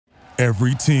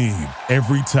Every team,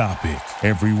 every topic,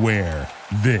 everywhere.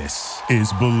 This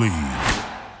is Believe.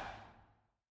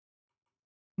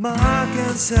 Mark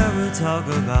and Sarah talk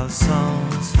about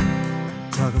songs.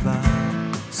 Talk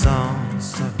about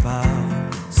songs. Talk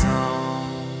about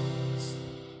songs.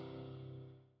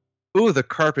 Ooh, the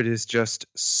carpet is just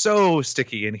so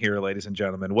sticky in here, ladies and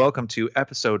gentlemen. Welcome to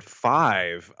episode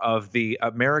 5 of the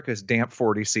America's Damp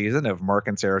 40 season of Mark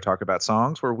and Sarah Talk About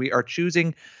Songs, where we are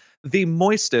choosing the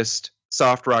moistest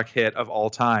soft rock hit of all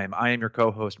time. I am your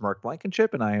co-host, Mark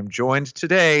Blankenship, and I am joined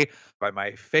today by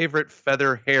my favorite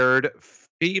feather-haired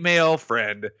female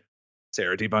friend,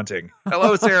 Sarah D. Bunting.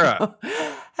 Hello, Sarah.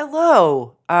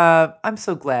 Hello. I'm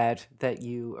so glad that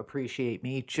you appreciate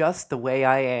me just the way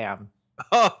I am.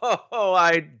 Oh,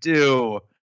 I do.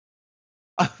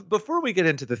 Before we get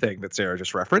into the thing that Sarah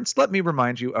just referenced, let me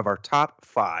remind you of our top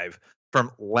 5 from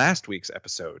last week's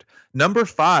episode. Number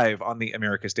 5 on the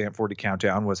America's Damp 40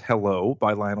 countdown was Hello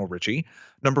by Lionel Richie.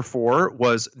 Number 4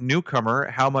 was Newcomer,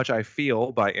 How Much I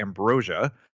Feel by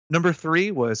Ambrosia. Number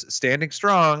 3 was Standing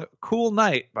Strong, Cool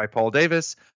Night by Paul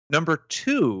Davis. Number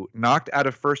 2, knocked out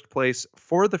of first place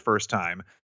for the first time,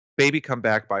 Baby Come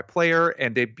Back by Player,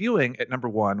 and debuting at number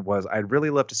 1 was I'd Really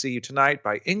Love to See You Tonight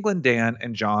by England Dan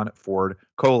and John Ford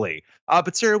Coley.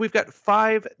 But Sarah, we've got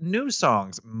 5 new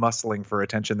songs muscling for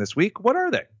attention this week. What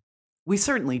are they? We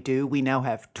certainly do. We now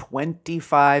have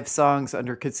 25 songs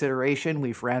under consideration.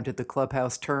 We've rounded the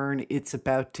clubhouse turn. It's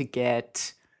about to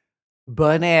get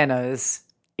bananas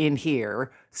in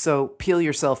here. So peel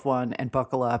yourself one and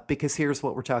buckle up, because here's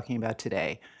what we're talking about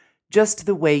today. Just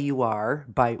the Way You Are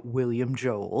by William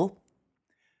Joel.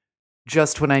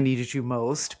 Just When I Needed You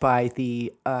Most by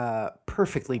the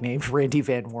perfectly named Randy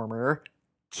Van Warmer.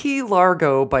 Key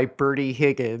Largo by Bertie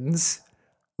Higgins.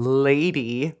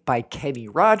 Lady by Kenny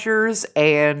Rogers.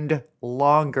 And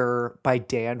Longer by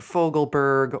Dan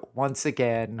Fogelberg. Once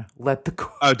again, let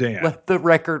the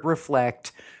record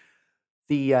reflect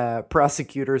the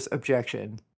prosecutor's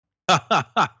objection.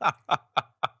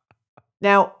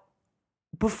 Now,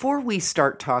 before we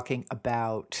start talking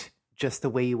about Just the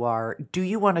Way You Are, do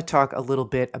you want to talk a little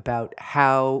bit about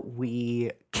how we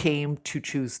came to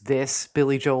choose this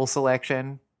Billy Joel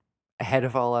selection ahead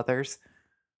of all others?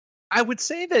 I would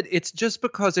say that it's just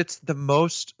because it's the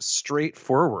most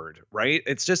straightforward, right?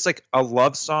 It's just like a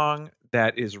love song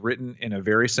that is written in a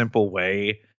very simple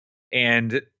way,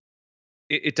 and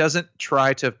it doesn't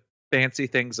try to fancy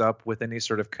things up with any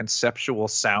sort of conceptual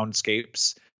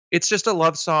soundscapes. It's just a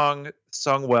love song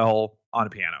sung well on a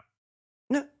piano.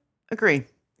 No, agree.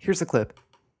 Here's a clip.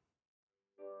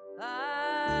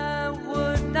 I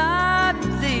would not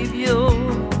leave you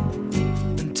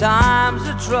in times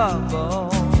of trouble.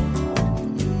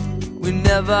 We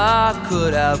never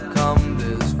could have come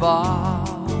this far.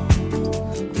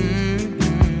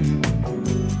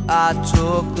 I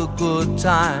took the good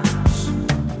times,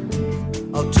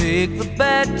 I'll take the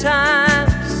bad times.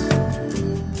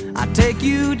 I take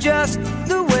you just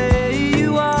the way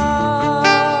you are.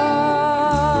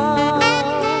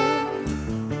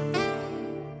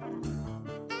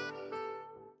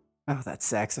 Oh, that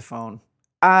saxophone.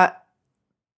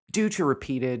 Due to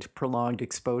repeated, prolonged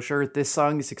exposure, this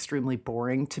song is extremely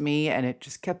boring to me, and it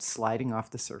just kept sliding off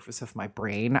the surface of my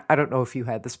brain. I don't know if you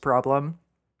had this problem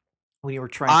when you were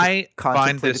trying to contemplate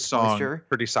find this its song moisture.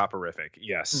 pretty soporific.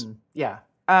 Yes. Yeah.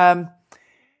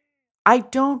 I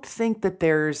don't think that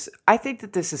I think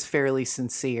that this is fairly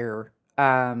sincere.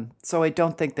 So I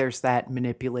don't think there's that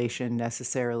manipulation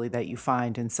necessarily that you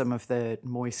find in some of the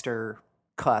moister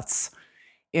cuts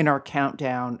in our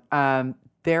countdown.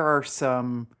 There are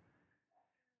some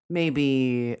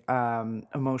maybe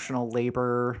emotional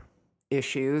labor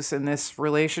issues in this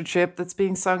relationship that's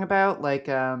being sung about. Like,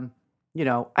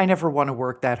 I never want to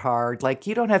work that hard. Like,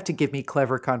 you don't have to give me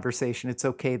clever conversation. It's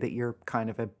okay that you're kind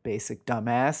of a basic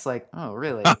dumbass. Like, oh,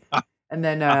 really? And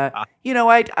then,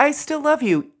 I still love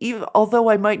you, even although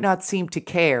I might not seem to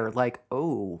care. Like,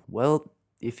 oh, well,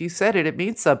 if you said it, it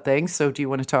means something. So do you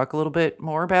want to talk a little bit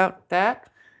more about that,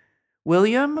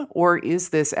 William? Or is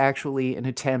this actually an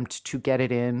attempt to get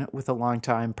it in with a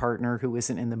longtime partner who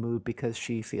isn't in the mood because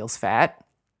she feels fat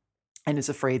and is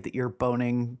afraid that you're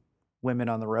boning women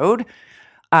on the road?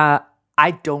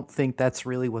 I don't think that's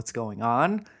really what's going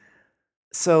on.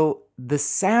 So the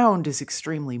sound is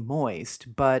extremely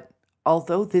moist, but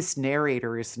although this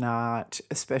narrator is not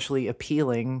especially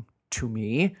appealing to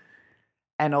me,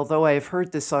 and although I have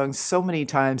heard this song so many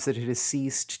times that it has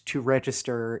ceased to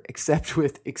register except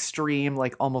with extreme,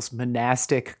 like almost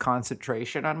monastic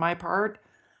concentration on my part,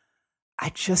 I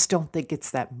just don't think it's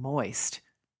that moist.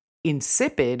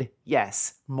 Insipid,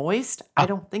 yes. Moist, I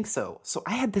don't think so. So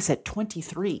I had this at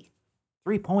 23.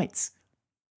 3 points.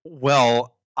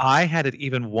 Well, I had it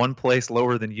even one place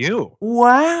lower than you.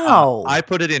 Wow. I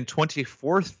put it in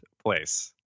 24th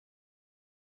place.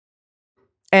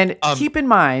 And keep in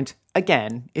mind,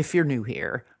 again, if you're new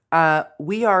here,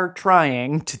 we are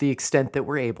trying, to the extent that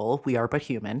we're able, we are but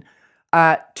human,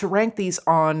 to rank these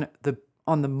on the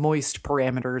moist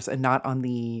parameters and not on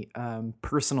the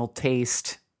personal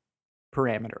taste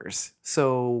parameters.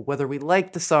 So whether we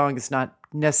like the song is not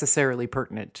necessarily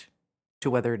pertinent to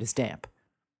whether it is damp.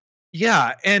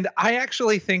 Yeah, and I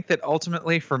actually think that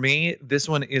ultimately for me, this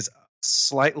one is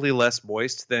slightly less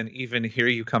moist than even Here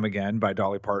You Come Again by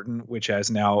Dolly Parton, which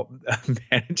has now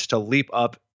managed to leap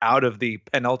up out of the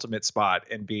penultimate spot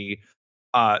and be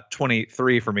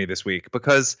 23 for me this week,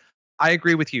 because I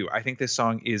agree with you. I think this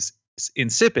song is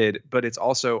insipid, but it's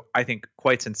also, I think,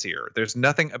 quite sincere. There's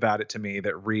nothing about it to me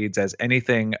that reads as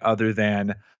anything other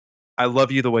than I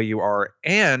love you the way you are.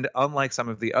 And unlike some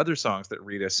of the other songs that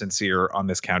read as sincere on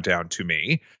this countdown to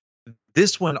me,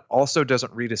 this one also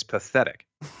doesn't read as pathetic.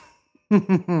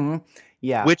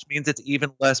 Yeah. Which means it's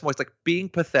even less moist. Like, being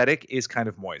pathetic is kind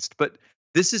of moist, but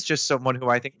this is just someone who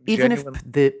I think even if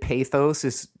the pathos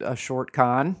is a short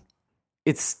con,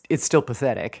 it's still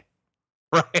pathetic.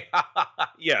 Right.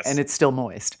 Yes. And it's still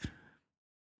moist.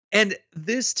 And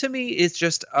this to me is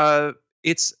just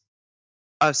it's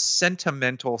a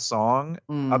sentimental song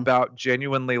about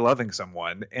genuinely loving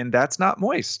someone, and that's not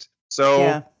moist. So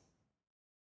yeah.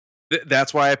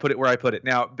 That's why I put it where I put it.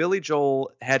 Now, Billy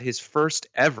Joel had his first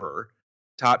ever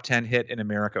top 10 hit in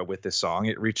America with this song.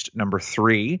 It reached number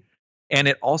 3, and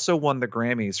it also won the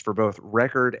Grammys for both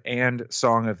record and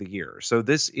song of the year. So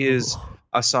this is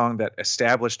a song that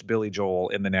established Billy Joel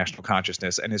in the national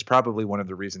consciousness and is probably one of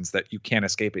the reasons that you can't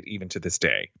escape it even to this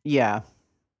day. Yeah.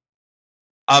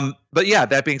 But yeah,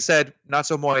 that being said, not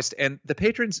so moist. And the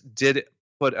patrons did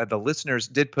put, the listeners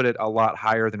did put it a lot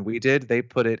higher than we did. They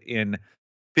put it in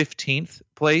 15th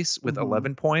place with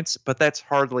 11 points, but that's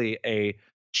hardly a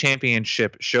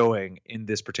championship showing in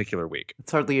this particular week.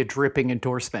 It's hardly a dripping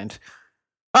endorsement.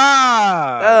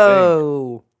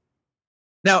 Oh.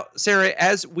 Now, Sarah,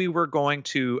 as we were going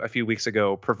to a few weeks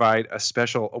ago provide a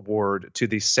special award to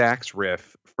the sax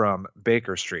riff from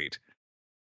Baker Street,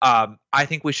 I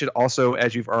think we should also,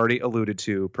 as you've already alluded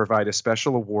to, provide a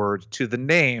special award to the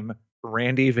name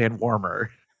Randy Van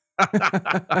Warmer.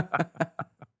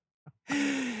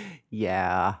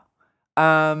 Yeah.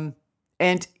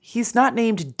 And he's not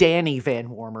named Danny Van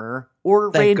Warmer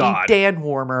or Thank Randy God. Dan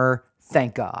Warmer.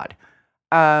 Thank God.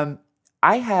 I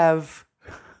have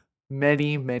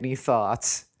many, many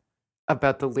thoughts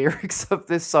about the lyrics of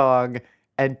this song,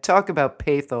 and talk about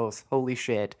pathos. Holy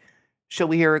shit. Shall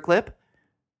we hear a clip?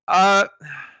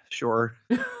 Sure.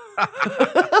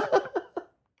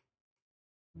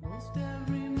 Most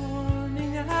every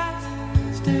morning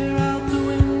I stare out the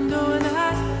window and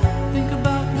I think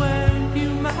about where you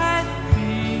might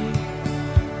be.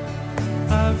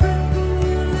 I've written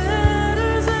you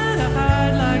letters that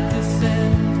I'd like to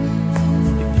send,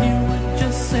 if you would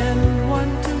just send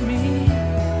one to me.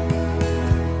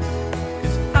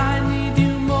 'Cause I need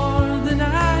you more than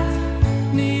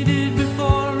I needed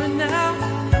before, and now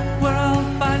where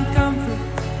I'll find comfort,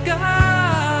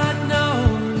 God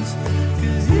knows.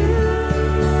 'Cause you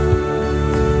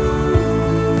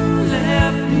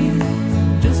left me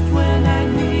just when I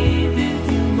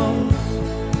needed you most.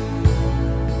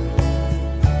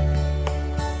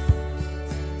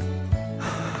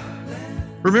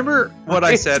 Remember what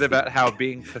I said about how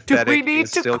being Do pathetic we need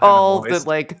is to still call kind of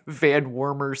the Van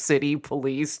Warmer City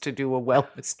Police to do a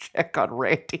wellness check on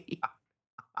Randy?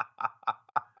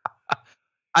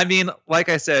 I mean, like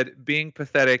I said, being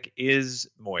pathetic is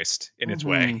moist in its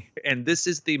way. And this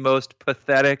is the most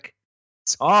pathetic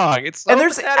song. It's so And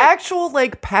there's pathetic. actual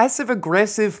passive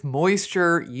aggressive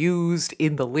moisture used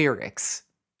in the lyrics.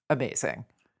 Amazing.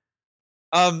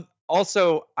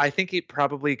 Also, I think it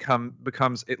probably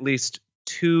becomes at least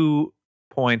 2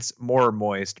 points more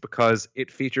moist because it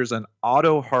features an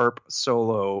auto harp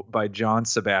solo by John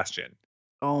Sebastian.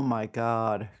 Oh my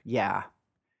God. Yeah.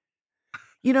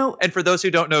 You know, And for those who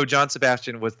don't know, John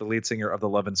Sebastian was the lead singer of the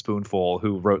Lovin' Spoonful,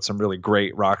 who wrote some really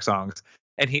great rock songs.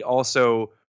 And he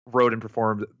also wrote and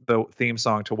performed the theme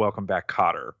song to Welcome Back,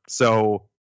 Kotter. So,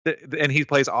 and he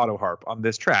plays auto harp on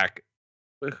this track.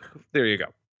 There you go.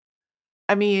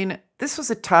 I mean, this was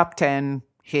a top 10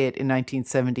 hit in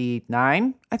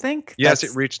 1979, I think. Yes,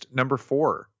 it reached number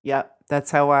 4. Yeah, that's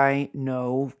how I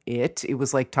know it. It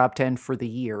was top 10 for the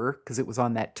year because it was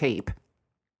on that tape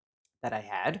that I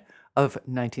had of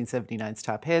 1979's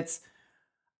top hits.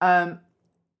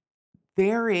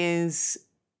 There is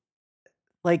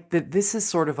like this is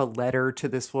sort of a letter to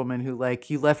this woman who, like,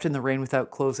 you left in the rain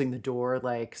without closing the door.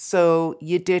 Like, so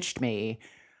you ditched me.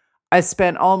 I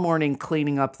spent all morning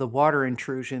cleaning up the water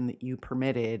intrusion that you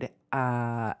permitted.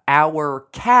 Our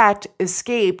cat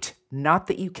escaped. Not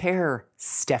that you care,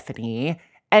 Stephanie.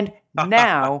 And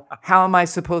now, how am I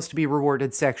supposed to be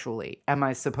rewarded sexually? Am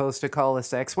I supposed to call a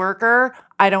sex worker?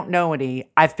 I don't know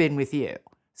any. I've been with you.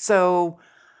 So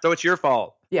it's your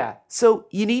fault. yeah. So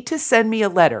you need to send me a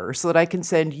letter so that I can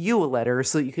send you a letter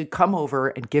so that you could come over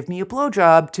and give me a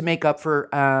blowjob to make up for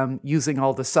using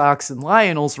all the socks in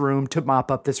Lionel's room to mop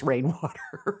up this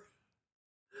rainwater.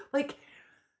 Like,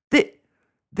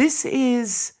 this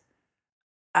is...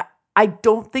 I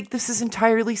don't think this is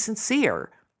entirely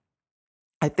sincere.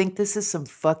 I think this is some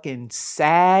fucking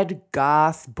sad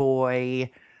goth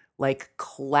boy, like,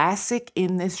 classic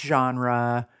in this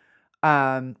genre.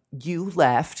 You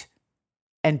left,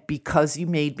 and because you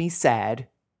made me sad,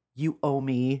 you owe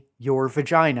me your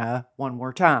vagina one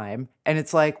more time. And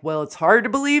it's like, well, it's hard to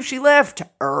believe she left,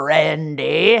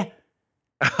 Randy.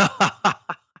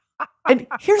 And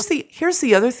here's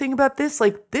the other thing about this.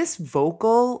 Like, this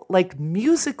vocal, like,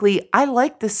 musically, I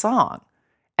like this song.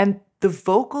 And the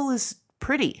vocal is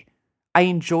pretty. I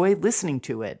enjoy listening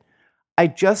to it. I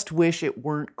just wish it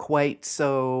weren't quite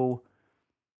so...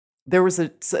 There was a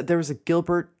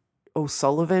Gilbert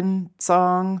O'Sullivan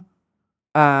song.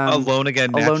 Alone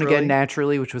Again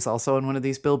Naturally, which was also on one of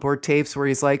these Billboard tapes where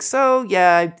he's like, so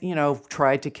yeah, I,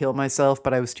 tried to kill myself,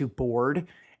 but I was too bored.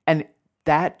 And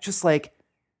that just, like,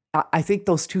 I think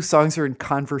those two songs are in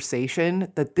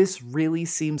conversation, that this really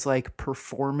seems like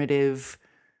performative,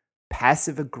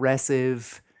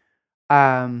 passive-aggressive,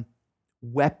 weaponized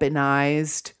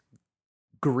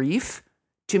grief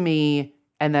to me,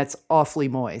 and that's awfully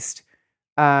moist.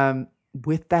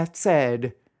 With that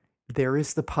said, there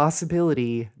is the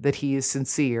possibility that he is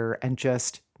sincere and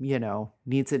just,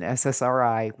 needs an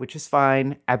SSRI, which is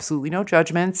fine. Absolutely no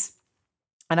judgments.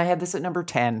 And I had this at number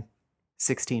 10,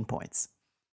 16 points.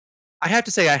 I have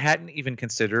to say, I hadn't even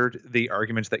considered the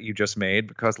arguments that you just made,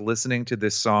 because listening to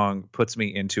this song puts me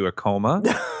into a coma.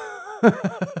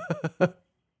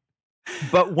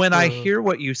 But when I hear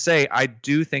what you say, I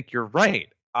do think you're right.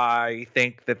 I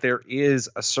think that there is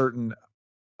a certain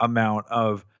amount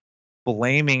of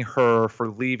blaming her for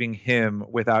leaving him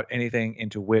without anything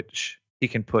into which he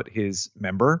can put his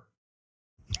member.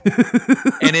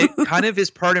 And it kind of is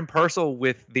part and parcel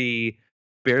with the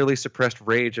barely suppressed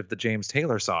rage of the James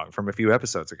Taylor song from a few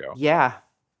episodes ago. Yeah.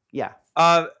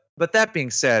 But that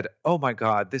being said, oh my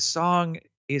God, this song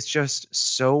is just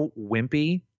so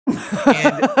wimpy.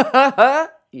 And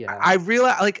yeah. I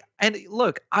realize, and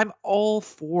look, I'm all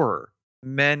for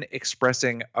men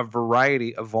expressing a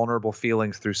variety of vulnerable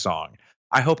feelings through song.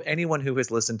 I hope anyone who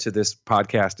has listened to this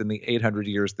podcast in the 800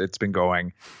 years that's been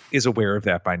going is aware of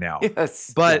that by now.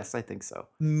 Yes, but I think so.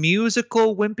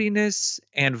 Musical wimpiness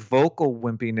and vocal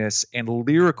wimpiness and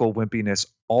lyrical wimpiness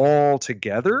all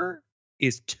together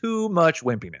is too much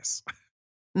wimpiness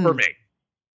for me.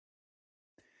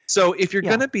 So if you're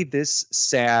going to be this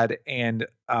sad and,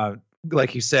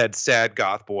 like you said, sad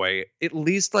goth boy, at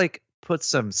least like put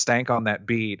some stank on that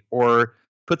beat or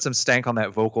put some stank on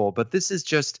that vocal. But this is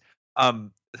just,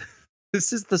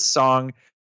 this is the song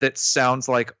that sounds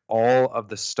like all of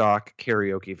the stock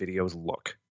karaoke videos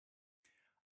look.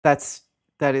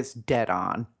 That is dead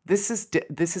on. This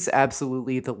is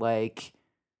absolutely the, like,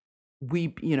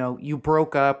 you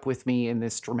broke up with me in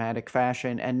this dramatic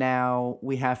fashion, and now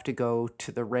we have to go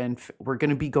to the Ren. We're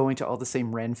going to be going to all the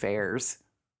same Ren fairs.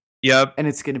 Yep. And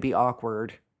it's going to be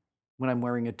awkward when I'm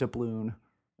wearing a doubloon.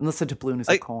 Unless a doubloon is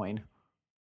a coin.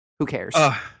 Who cares?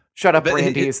 Shut up,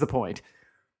 Randy, is the point.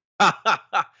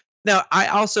 Now,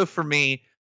 for me,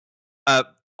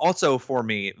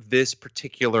 this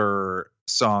particular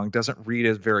song doesn't read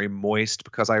as very moist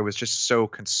because I was just so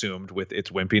consumed with its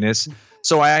wimpiness.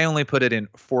 So I only put it in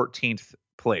 14th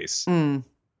place,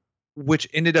 which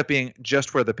ended up being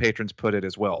just where the patrons put it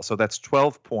as well. So that's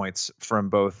 12 points from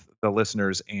both the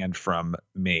listeners and from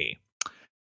me.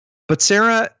 But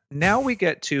Sarah, now we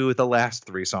get to the last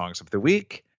three songs of the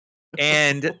week,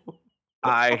 and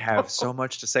I have so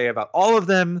much to say about all of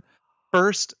them.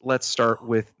 First, let's start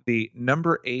with the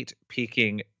number 8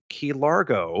 peaking Key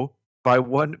Largo by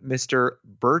one Mr.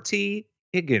 Bertie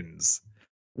Higgins,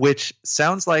 which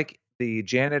sounds like the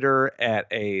janitor at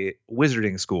a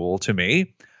wizarding school to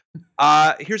me.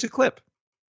 Here's a clip.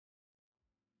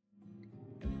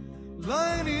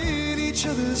 Lying in each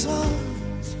other's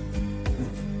arms,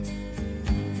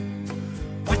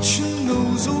 watching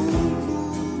those old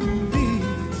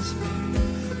movies,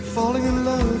 falling in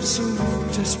love so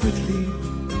desperately.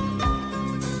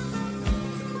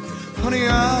 Honey,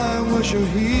 I was your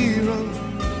hero,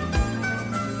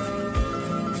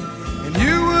 and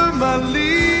you were my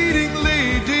leading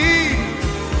lady.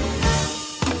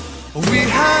 We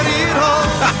had it all,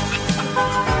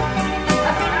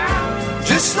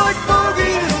 just like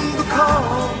Bogey and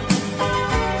Bacall,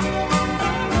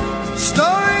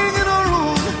 starring in our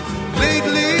own late,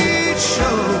 late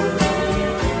show,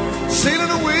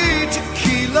 sailing away to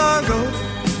Key Largo.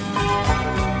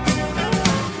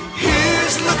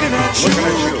 Here's looking at you,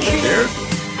 kid,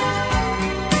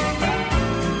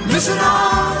 missing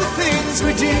all the things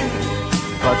we did.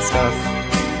 Butt stuff.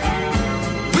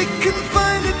 We can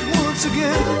find it once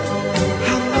again.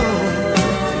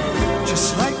 Hello,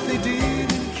 just like they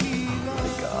did in Key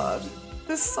Largo.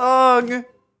 This song,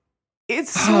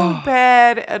 it's so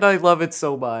bad, and I love it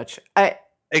so much.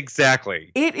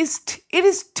 Exactly. It is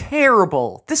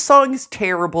terrible. This song is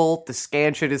terrible. The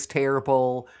scansion is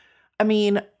terrible. I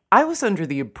mean, I was under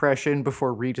the impression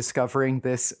before rediscovering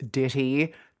this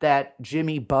ditty that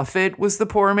Jimmy Buffett was the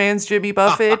poor man's Jimmy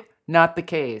Buffett. Not the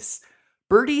case.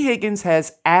 Bertie Higgins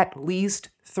has at least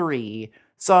 3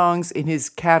 songs in his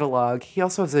catalog. He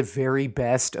also has a very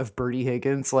best of Bertie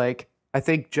Higgins. Like, I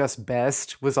think just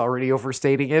best was already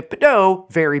overstating it, but no,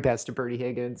 very best of Bertie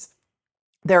Higgins.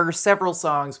 There are several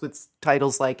songs with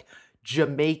titles like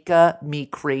Jamaica Me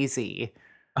Crazy.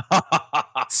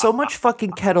 So much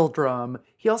fucking kettle drum.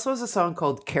 He also has a song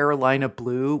called Carolina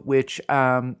Blue, which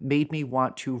made me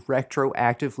want to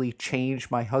retroactively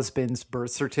change my husband's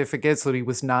birth certificate so that he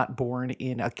was not born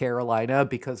in a Carolina,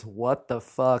 because what the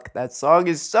fuck? That song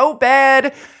is so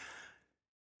bad.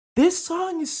 This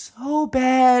song is so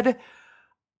bad.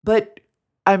 But,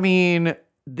 I mean,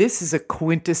 this is a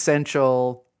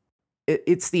quintessential...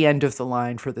 It's the end of the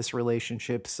line for this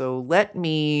relationship. So let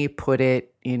me put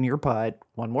it in your butt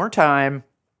one more time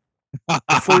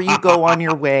before you go on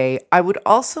your way. I would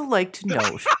also like to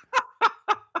note...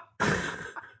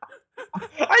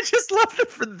 I just love that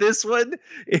for this one,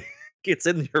 it gets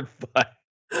in your butt.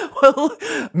 Well,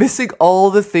 missing all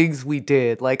the things we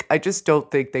did. Like, I just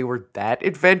don't think they were that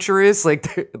adventurous.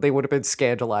 Like, they would have been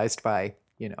scandalized by,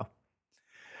 you know,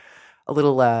 a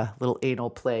little anal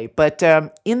play. But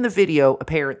in the video,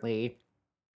 apparently,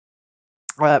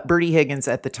 Bertie Higgins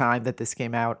at the time that this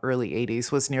came out, early 80s,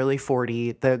 was nearly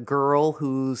 40. The girl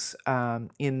who's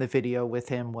in the video with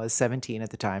him was 17 at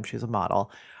the time. She was a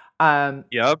model.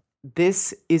 Yep.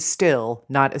 This is still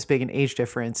not as big an age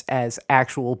difference as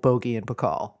actual Bogey and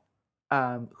Bacall,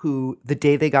 who the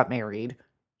day they got married,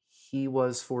 he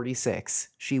was 46.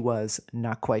 She was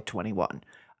not quite 21.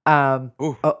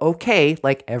 Okay,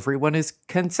 like everyone is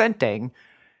consenting.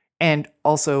 And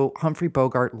also Humphrey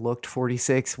Bogart looked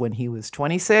 46 when he was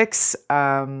 26.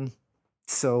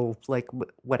 So like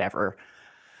whatever.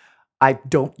 I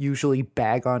don't usually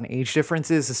bag on age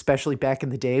differences, especially back in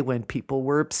the day when people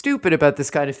were stupid about this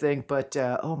kind of thing. But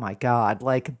oh my God,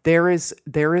 like there is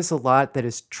a lot that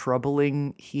is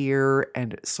troubling here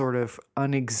and sort of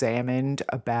unexamined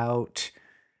about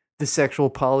the sexual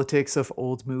politics of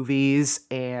old movies.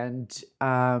 And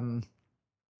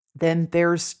then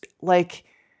there's like,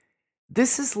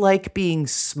 this is like being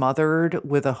smothered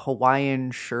with a Hawaiian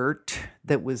shirt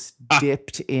that was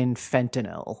dipped in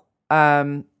fentanyl.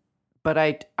 But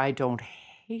I don't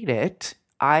hate it.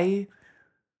 I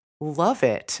love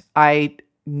it. I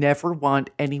never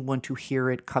want anyone to hear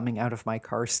it coming out of my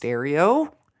car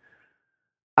stereo.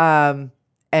 And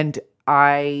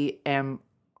I am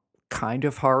kind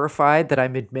of horrified that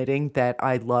I'm admitting that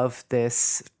I love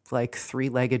this like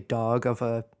 3-legged dog of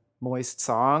a moist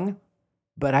song,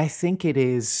 but I think it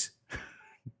is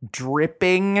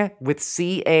dripping with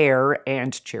sea air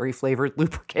and cherry flavored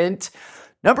lubricant.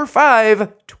 Number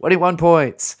 5, 21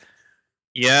 points.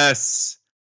 Yes.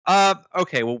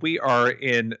 Okay, well, we are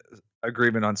in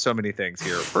agreement on so many things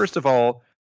here. First of all,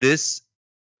 this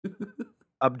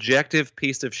objective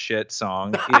piece of shit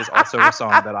song is also a song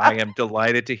that I am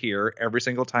delighted to hear every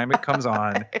single time it comes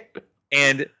on.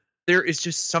 And there is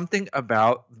just something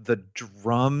about the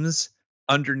drums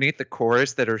underneath the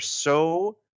chorus that are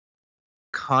so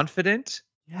confident.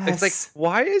 Yes. It's like,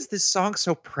 why is this song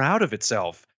so proud of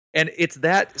itself? And it's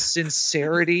that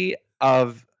sincerity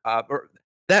of, or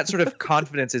that sort of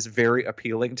confidence is very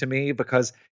appealing to me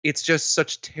because it's just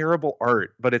such terrible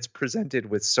art, but it's presented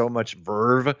with so much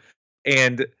verve.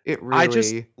 And it really, I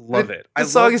just love it. The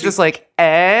song is just like,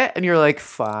 and you're like,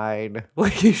 fine.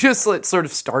 Like, you just like, sort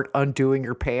of start undoing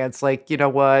your pants. Like, you know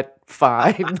what?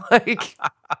 Fine. Like,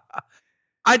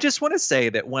 I just want to say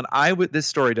that when this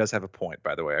story does have a point,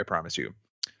 by the way, I promise you.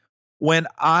 When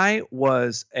I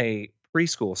was a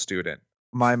preschool student,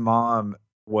 my mom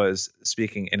was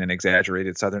speaking in an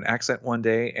exaggerated Southern accent one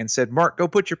day and said, "Mark, go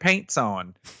put your paints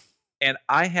on." And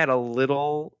I had a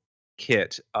little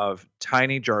kit of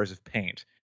tiny jars of paint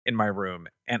in my room.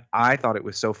 And I thought it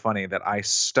was so funny that I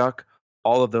stuck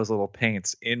all of those little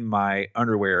paints in my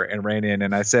underwear and ran in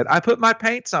and I said, "I put my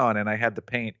paints on." And I had the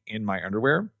paint in my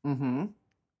underwear. Mm-hmm.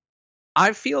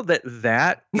 I feel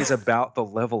that is about the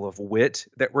level of wit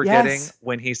that we're Yes. getting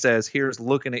when he says, "Here's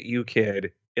looking at you,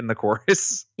 kid," in the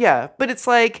chorus. Yeah, but it's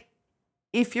like,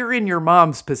 if you're in your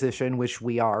mom's position, which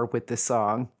we are with this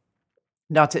song,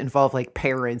 not to involve like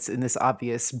parents in this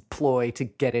obvious ploy to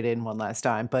get it in one last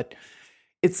time, but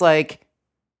it's like,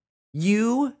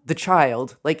 you, the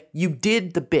child, like, you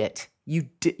did the bit. You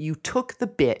took the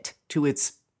bit to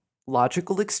its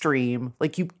logical extreme.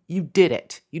 Like, you did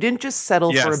it. You didn't just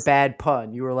settle for a Yes. bad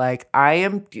pun. You were like, I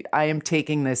am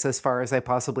taking this as far as I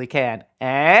possibly can.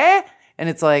 And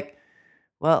it's like,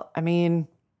 well, I mean,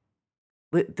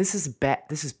 this is bad.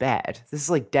 This is bad. This is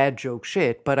like dad joke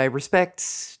shit, but I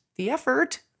respect the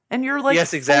effort. And you're like,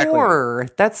 Yes, exactly. 4.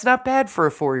 That's not bad for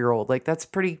a 4-year-old. Like, that's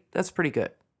pretty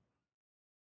good.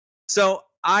 So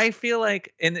I feel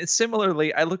like, and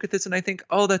similarly, I look at this and I think,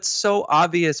 oh, that's so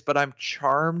obvious, but I'm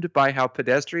charmed by how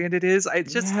pedestrian it is. I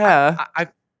just, Yeah.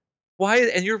 why?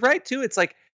 And you're right too. It's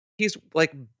like he's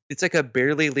like, it's like a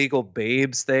barely legal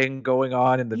babes thing going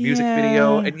on in the music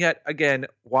video, Yeah. and yet again,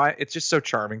 why? It's just so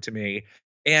charming to me.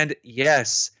 And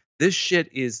yes, this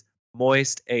shit is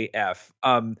moist AF.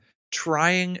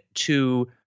 Trying to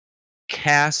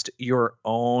cast your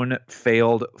own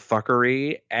failed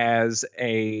fuckery as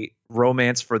a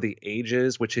romance for the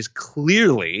ages, which is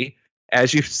clearly,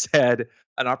 as you said,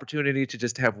 an opportunity to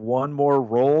just have one more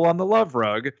roll on the love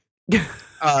rug,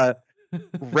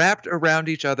 wrapped around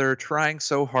each other, trying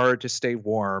so hard to stay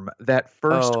warm. That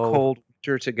first Oh. cold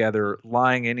winter together,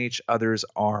 lying in each other's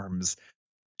arms,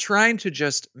 trying to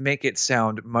just make it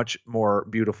sound much more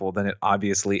beautiful than it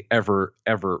obviously ever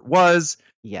was,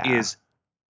 Yeah. is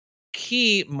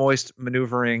key moist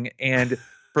maneuvering. And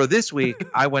for this week,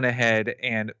 I went ahead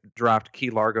and dropped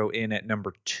Key Largo in at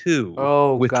number 2.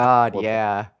 Oh with God, Trouble.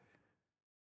 yeah.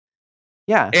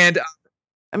 Yeah. And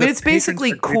I mean, the it's patrons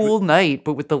basically agreed with- Cool Night,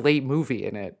 but with the late movie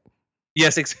in it.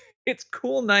 yes, it's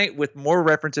Cool Night with more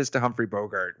references to Humphrey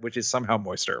Bogart, which is somehow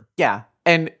moister. Yeah.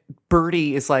 And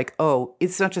Birdie is like, oh,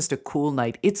 it's not just a cool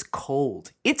night. It's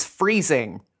cold. It's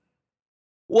freezing.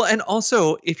 Well, and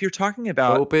also, if you're talking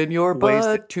about Open your ways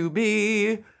butt to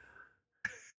me.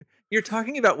 you're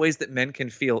talking about ways that men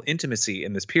can feel intimacy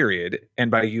in this period,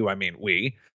 and by you I mean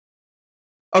we.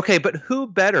 Okay, but who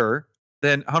better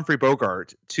than Humphrey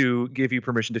Bogart to give you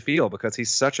permission to feel, because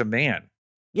he's such a man.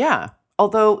 Yeah.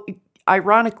 Although,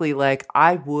 ironically, like,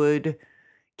 I would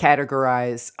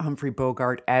categorize Humphrey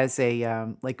Bogart as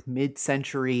a like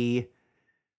mid-century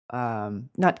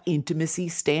not intimacy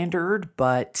standard,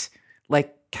 but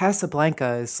like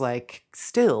Casablanca is like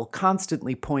still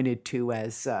constantly pointed to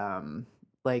as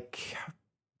like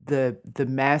the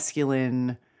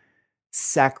masculine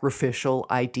sacrificial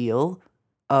ideal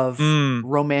of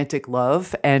romantic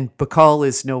love, and Bacall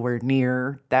is nowhere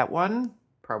near that one.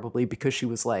 Probably because she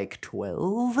was like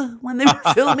 12 when they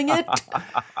were filming it.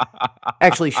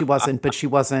 Actually, she wasn't, but she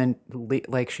wasn't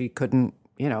like she couldn't,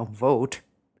 vote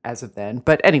as of then.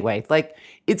 But anyway, like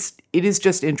it is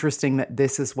just interesting that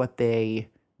this is what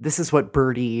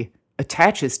Birdie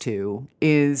attaches to,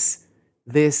 is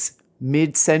this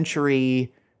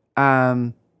mid-century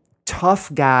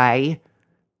tough guy,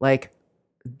 like,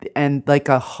 and like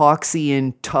a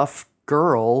Hawksian tough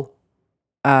girl,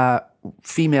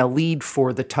 female lead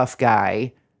for the tough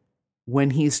guy when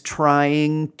he's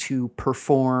trying to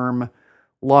perform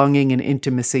longing and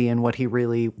intimacy, and what he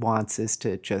really wants is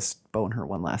to just bone her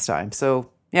one last time. So,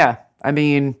 yeah, I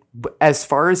mean, as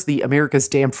far as the America's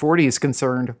Damn 40 is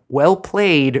concerned, well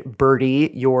played,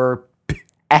 Birdie. Your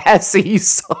assy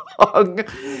song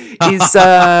is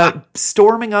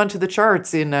storming onto the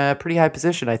charts in a pretty high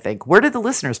position, I think. Where did the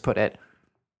listeners put it?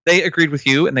 They agreed with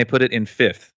you, and they put it in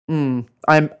 5th.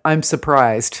 I'm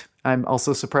surprised. I'm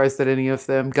also surprised that any of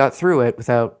them got through it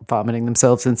without vomiting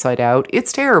themselves inside out.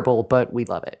 It's terrible, but we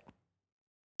love it.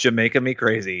 Jamaica me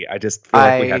crazy. I just feel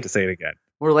like we have to say it again.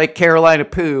 We're like Carolina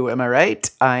Poo, am I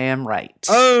right? I am right.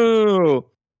 Oh!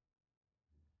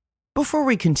 Before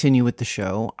we continue with the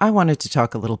show, I wanted to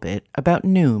talk a little bit about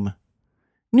Noom.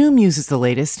 Noom uses the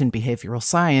latest in behavioral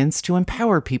science to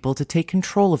empower people to take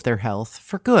control of their health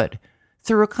for good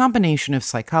through a combination of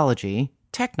psychology,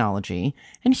 technology,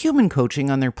 and human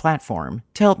coaching on their platform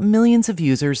to help millions of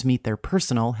users meet their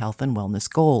personal health and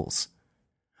wellness goals.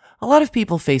 A lot of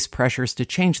people face pressures to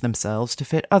change themselves to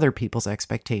fit other people's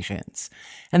expectations,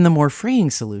 and the more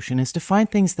freeing solution is to find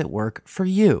things that work for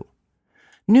you.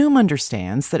 Noom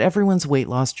understands that everyone's weight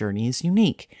loss journey is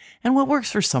unique, and what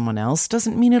works for someone else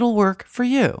doesn't mean it'll work for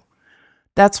you.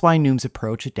 That's why Noom's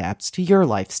approach adapts to your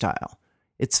lifestyle.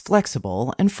 It's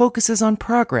flexible and focuses on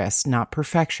progress, not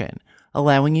perfection,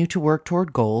 allowing you to work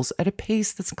toward goals at a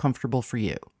pace that's comfortable for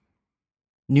you.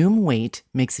 Noom Weight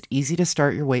makes it easy to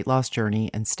start your weight loss journey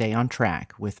and stay on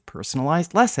track with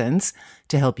personalized lessons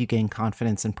to help you gain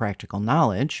confidence and practical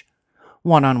knowledge,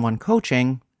 one-on-one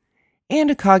coaching,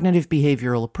 and a cognitive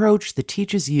behavioral approach that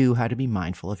teaches you how to be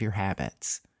mindful of your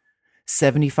habits.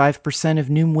 75% of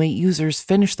Noom Weight users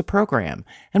finished the program,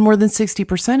 and more than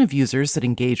 60% of users that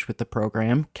engaged with the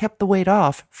program kept the weight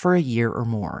off for a year or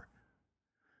more.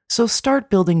 So start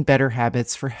building better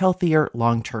habits for healthier,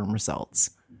 long-term results.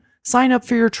 Sign up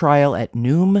for your trial at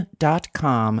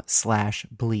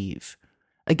Noom.com/Believe.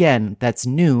 Again, that's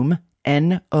Noom,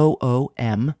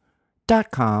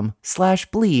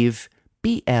 NOOM.com/Believe,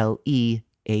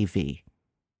 BLEAV.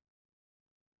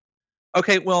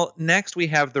 Okay, well, next we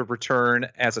have the return,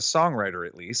 as a songwriter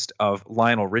at least, of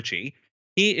Lionel Richie.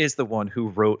 He is the one who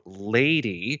wrote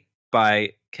Lady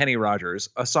by Kenny Rogers,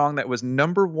 a song that was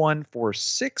number one for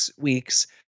 6 weeks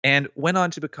and went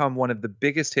on to become one of the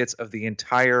biggest hits of the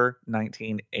entire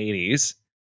 1980s.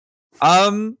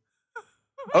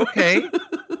 Okay.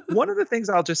 One of the things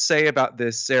I'll just say about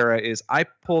this, Sarah, is I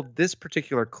pulled this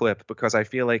particular clip because I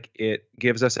feel like it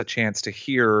gives us a chance to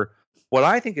hear what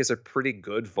I think is a pretty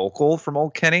good vocal from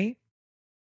old Kenny.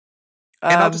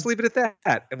 And I'll just leave it at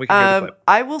that, and we can hear the clip.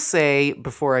 I will say,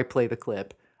 before I play the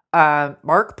clip,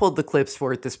 Mark pulled the clips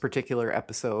for this particular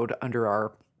episode under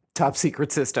our top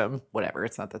secret system. Whatever,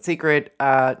 it's not that secret,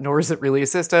 nor is it really a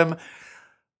system.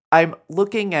 I'm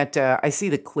looking at, I see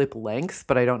the clip length,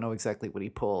 but I don't know exactly what he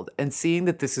pulled. And seeing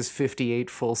that this is 58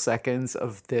 full seconds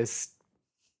of this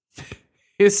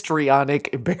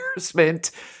histrionic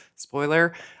embarrassment,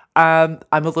 spoiler, I'm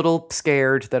a little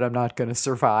scared that I'm not going to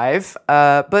survive.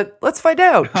 But let's find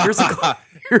out. Here's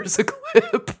a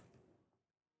clip.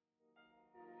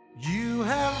 You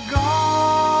have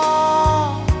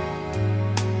gone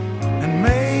and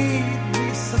made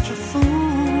me such a fool.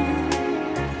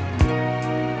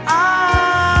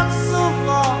 I'm so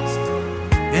lost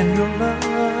in your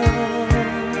love.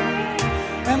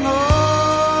 And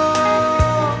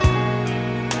oh,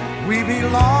 we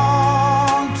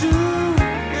belong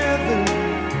together.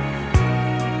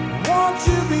 Won't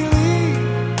you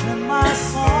believe in my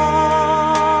song?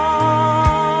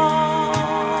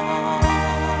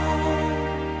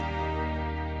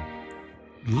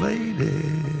 Lady,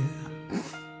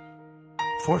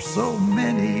 for so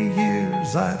many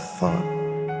years I thought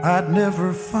I'd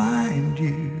never find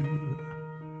you.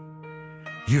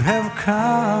 You have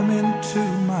come into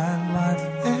my life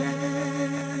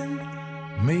and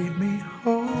made me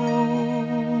whole.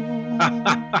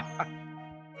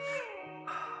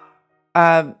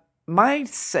 My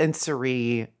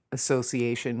sensory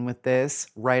association with this,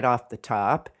 right off the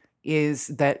top, is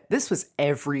that this was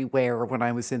everywhere when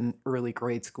I was in early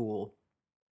grade school.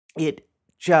 It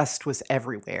just was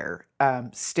everywhere.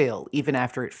 Still, even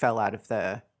after it fell out of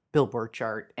the Billboard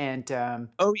chart. And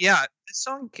Oh yeah, this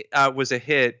song was a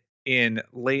hit in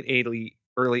late 80,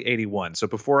 early 81. So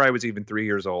before I was even 3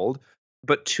 years old.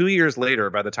 But 2 years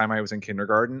later, by the time I was in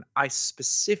kindergarten, I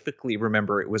specifically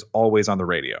remember it was always on the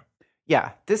radio.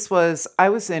 yeah, I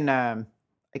was in, I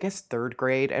guess, third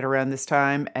grade at around this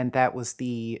time. And that was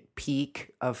the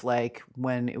peak of like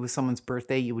when it was someone's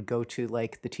birthday, you would go to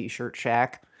like the T-shirt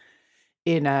shack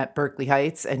in Berkeley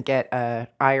Heights and get a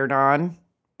iron-on,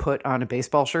 put on a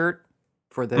baseball shirt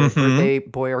for the birthday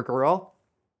boy or girl.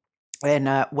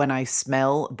 And when I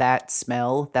smell, that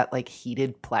like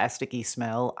heated plasticky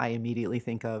smell, I immediately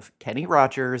think of Kenny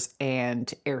Rogers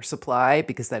and Air Supply,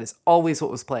 because that is always what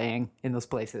was playing in those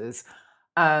places.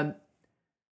 The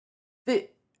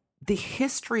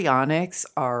histrionics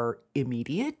are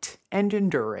immediate and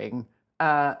enduring.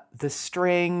 The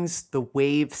strings, the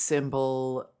wave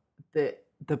cymbal, the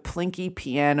plinky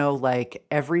piano, like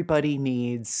everybody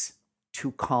needs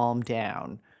to calm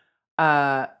down.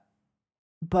 But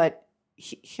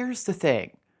here's the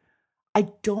thing. I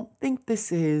don't think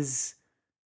this is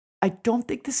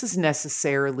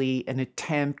necessarily an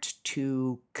attempt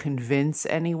to convince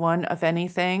anyone of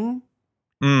anything,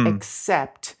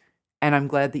 except, and I'm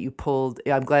glad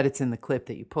it's in the clip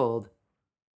that you pulled,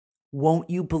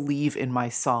 "Won't you believe in my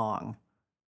song?"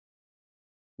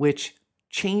 Which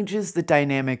changes the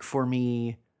dynamic for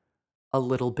me a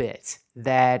little bit.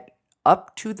 That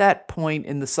up to that point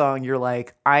in the song, you're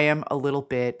like, I am a little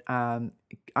bit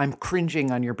I'm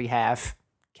cringing on your behalf,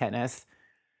 Kenneth.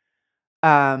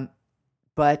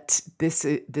 But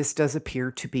this does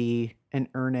appear to be an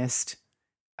earnest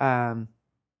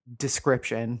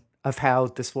description of how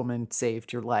this woman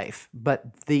saved your life.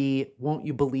 But the "Won't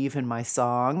You Believe in My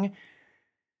Song"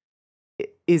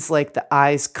 is like the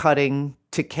eyes cutting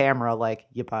to camera, like,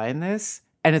 you buying this?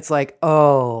 And it's like,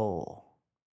 oh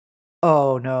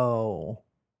no.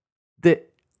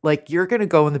 That, like, you're going to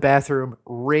go in the bathroom,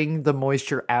 wring the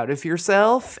moisture out of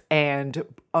yourself, and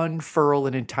unfurl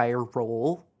an entire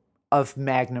roll of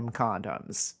Magnum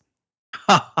condoms.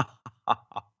 But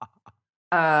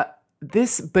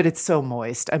it's so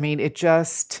moist. I mean, it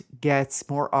just gets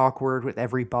more awkward with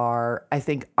every bar. I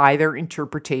think either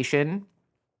interpretation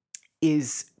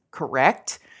is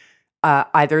correct,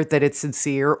 either that it's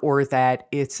sincere or that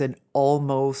it's an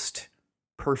almost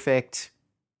perfect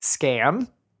scam.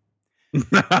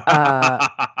 But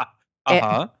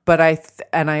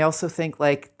I also think,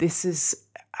 like, this is,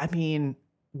 I mean,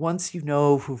 once you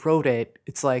know who wrote it,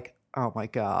 it's like, oh my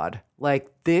God, like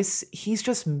this, he's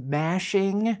just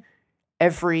mashing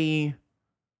every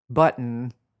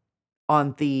button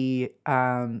on the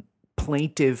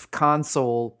plaintive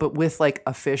console, but with like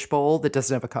a fishbowl that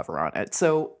doesn't have a cover on it.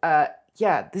 So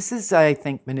yeah, this is, I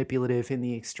think, manipulative in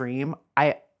the extreme.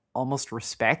 I almost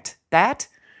respect that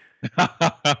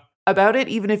about it,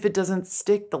 even if it doesn't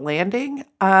stick the landing.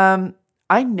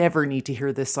 I never need to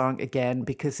hear this song again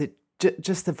because it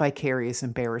just the vicarious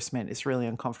embarrassment is really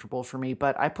uncomfortable for me.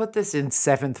 But I put this in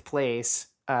 7th place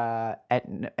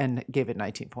and gave it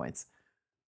 19 points.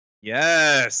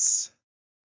 Yes.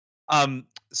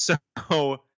 So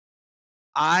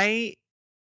I,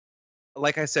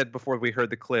 like I said before we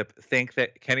heard the clip, think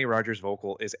that Kenny Rogers'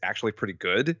 vocal is actually pretty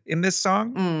good in this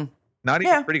song. Not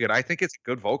even pretty good. I think it's a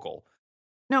good vocal.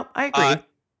 No, I agree.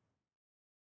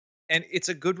 And it's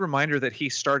a good reminder that he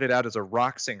started out as a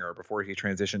rock singer before he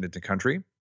transitioned into country.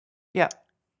 Yeah.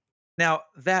 Now,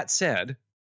 that said,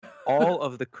 all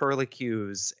of the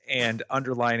curlicues and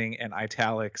underlining and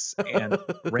italics and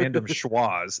random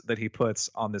schwas that he puts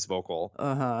on this vocal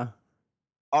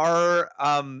are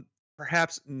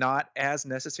perhaps not as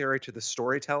necessary to the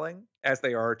storytelling as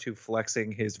they are to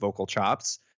flexing his vocal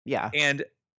chops. Yeah. And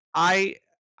I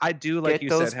do, like Get you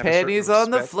those said, have panties a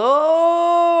certain on the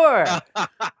floor.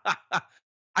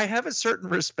 I have a certain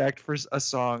respect for a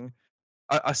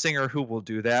singer who will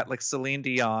do that. Like Celine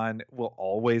Dion will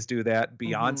always do that.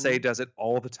 Beyonce does it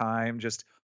all the time, just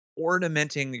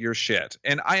ornamenting your shit.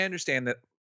 And I understand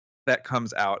that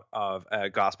comes out of a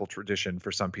gospel tradition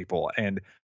for some people. And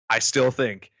I still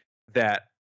think that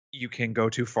you can go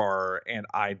too far, and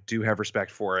I do have respect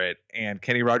for it. And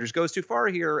Kenny Rogers goes too far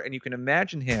here, and you can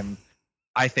imagine him,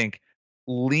 I think,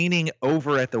 leaning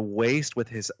over at the waist with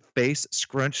his face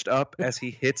scrunched up as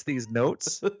he hits these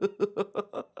notes.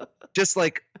 Just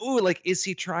like, ooh, like, is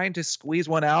he trying to squeeze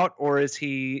one out, or is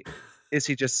he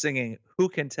just singing? Who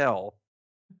can tell?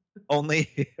 Only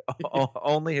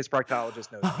his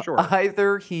proctologist knows for sure.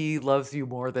 Either he loves you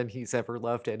more than he's ever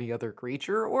loved any other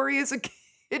creature, or he is a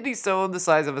kidney stone the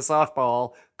size of a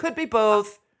softball. Could be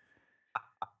both.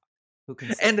 Who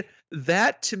can say? And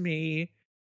that, to me,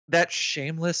 that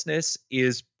shamelessness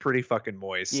is pretty fucking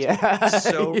moist. Yeah.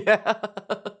 So, yeah.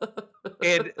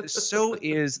 And so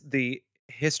is the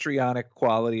histrionic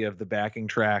quality of the backing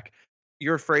track.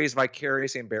 Your phrase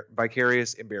vicarious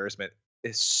embarrassment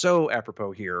is so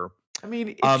apropos here. I mean,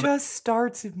 it just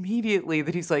starts immediately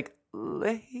that he's like,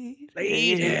 lady.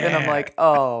 And I'm like,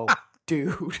 oh,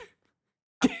 dude,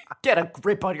 get a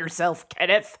grip on yourself,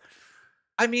 Kenneth.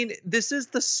 I mean, this is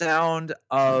the sound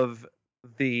of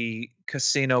the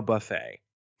casino buffet.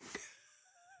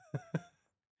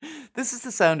 This is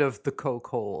the sound of the Coke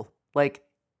hole. Like,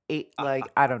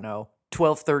 I don't know,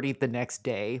 12:30 the next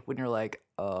day when you're like,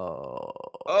 oh,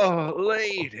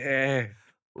 lady.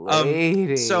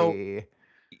 So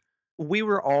we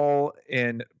were all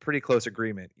in pretty close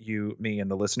agreement, you, me, and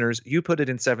the listeners. You put it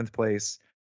in 7th place.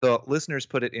 The listeners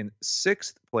put it in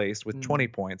 6th place with 20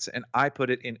 points, and I put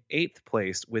it in 8th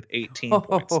place with 18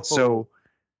 points. So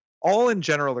all in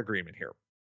general agreement here.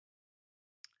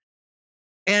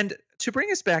 And to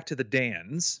bring us back to the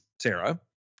Dans, Sarah,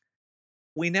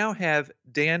 we now have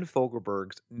Dan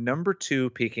Fogelberg's number 2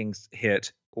 peaking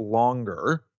hit,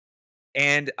 Longer.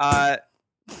 And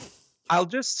I'll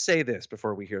just say this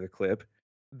before we hear the clip.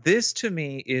 This, to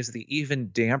me, is the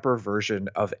even damper version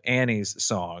of Annie's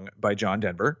song by John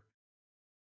Denver.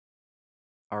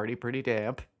 Already pretty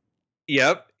damp.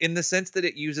 Yep, in the sense that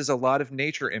it uses a lot of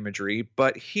nature imagery.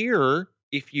 But here,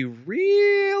 if you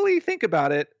really think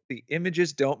about it, the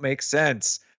images don't make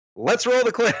sense. Let's roll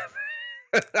the clip.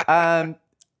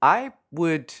 I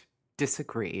would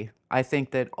disagree. I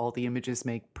think that all the images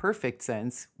make perfect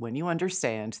sense when you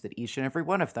understand that each and every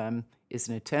one of them is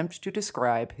an attempt to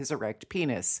describe his erect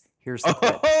penis. Here's the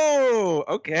clip. Oh,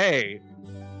 okay.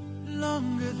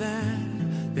 Longer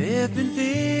than there have been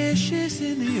fishes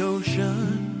in the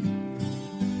ocean,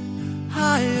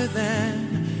 higher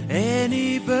than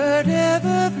any bird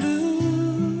ever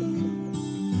flew,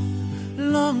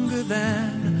 longer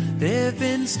than there have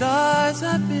been stars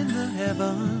up in the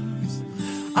heavens.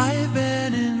 I've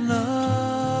been in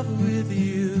love with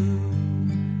you.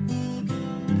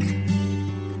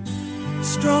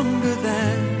 Stronger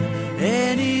than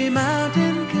any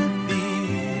mountain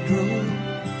cathedral,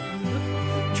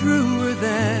 truer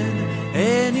than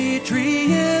any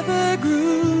tree ever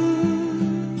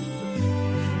grew,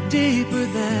 deeper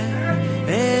than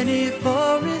any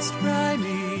forest primeval.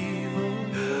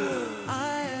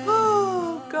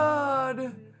 Oh,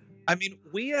 God. I mean,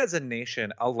 we as a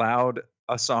nation allowed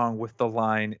a song with the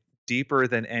line "deeper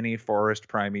than any forest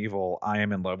primeval, I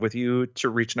am in love with you" to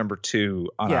reach number 2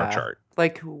 on our chart.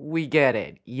 Like, we get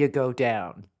it. You go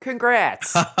down.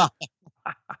 Congrats.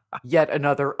 Yet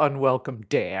another unwelcome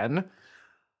Dan.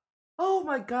 Oh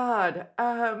my God.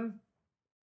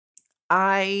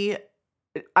 I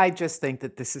just think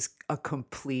that this is a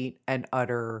complete and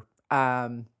utter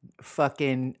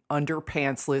fucking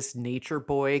underpantsless nature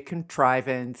boy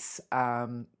contrivance.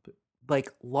 Like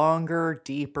longer,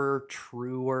 deeper,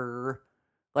 truer.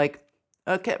 Like,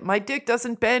 okay, my dick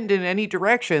doesn't bend in any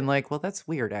direction. Like, well, that's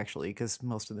weird actually, because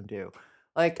most of them do.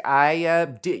 Like,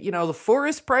 the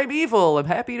forest primeval. I'm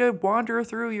happy to wander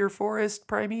through your forest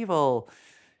primeval.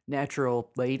 Natural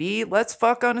lady, let's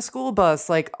fuck on a school bus.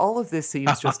 Like, all of this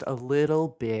seems just a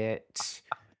little bit.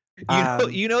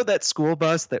 You know that school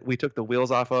bus that we took the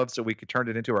wheels off of so we could turn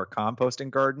it into our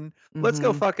composting garden? Let's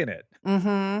go fucking it.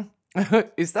 Mm-hmm.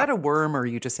 Is that a worm, or are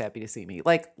you just happy to see me?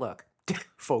 Like, look,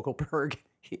 Fogelberg,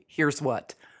 here's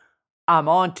what. I'm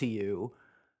on to you.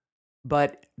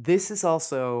 But this is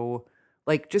also,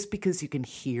 like, just because you can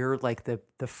hear, like, the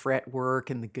fretwork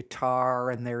and the guitar,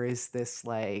 and there is this,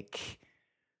 like,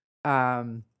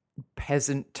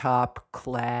 peasant top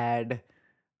clad,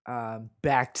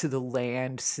 back to the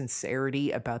land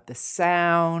sincerity about the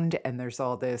sound, and there's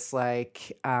all this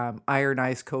like Iron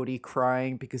Eyes Cody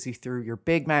crying because you threw your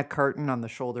Big Mac carton on the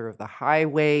shoulder of the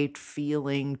highway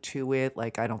feeling to it.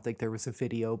 Like, I don't think there was a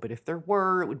video, but if there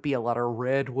were, it would be a lot of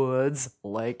redwoods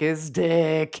like his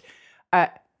dick.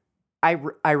 I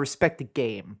respect the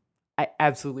game. I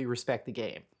absolutely respect the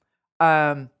game.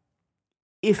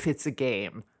 If it's a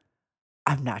game,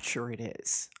 I'm not sure it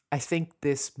is. I think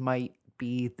this might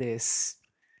be this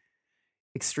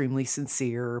extremely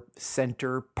sincere,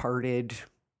 center-parted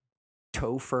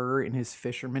topher in his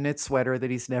fisherman knit sweater that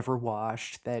he's never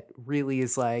washed that really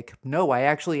is like, no, I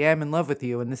actually am in love with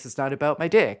you, and this is not about my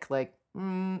dick. Like,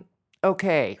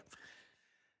 okay.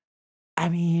 I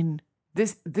mean,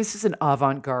 this is an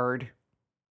avant-garde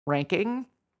ranking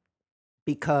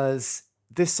because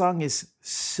this song is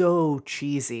so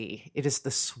cheesy. It is the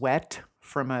sweat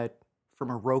from a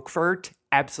Roquefort,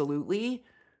 absolutely.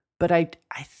 But I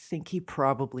think he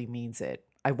probably means it.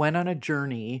 I went on a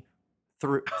journey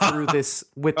through this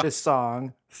with this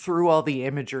song, through all the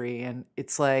imagery, and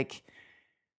it's like,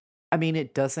 I mean,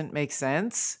 it doesn't make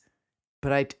sense,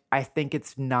 but I think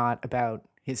it's not about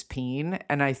his peen,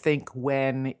 and I think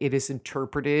when it is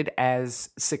interpreted as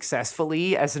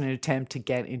successfully as an attempt to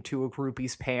get into a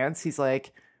groupie's pants, he's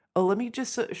like, oh, let me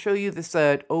just show you this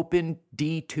open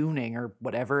D tuning or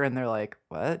whatever. And they're like,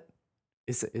 what?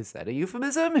 Is that a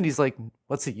euphemism? And he's like,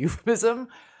 what's a euphemism?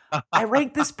 I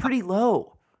ranked this pretty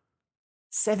low.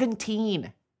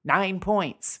 17, 9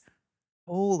 points.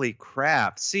 Holy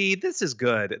crap. See, this is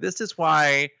good. This is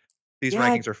why these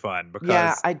rankings are fun,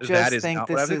 because I just think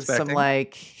this is some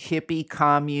like hippie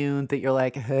commune that you're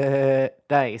like,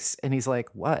 nice. And he's like,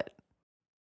 what?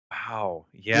 Wow.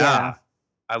 Yeah.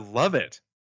 I love it.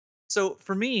 So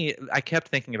for me, I kept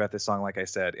thinking about this song, like I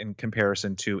said, in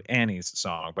comparison to Annie's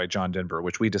song by John Denver,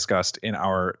 which we discussed in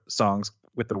our songs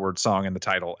with the word song in the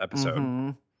title episode.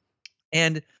 Mm-hmm.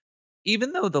 And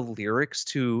even though the lyrics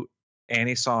to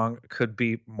Annie's song could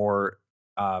be more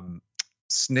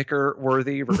snicker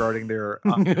worthy regarding their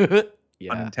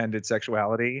unintended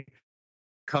sexuality,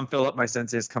 come fill up my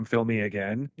senses, come fill me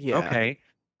again. Yeah. Okay.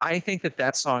 I think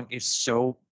that song is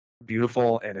so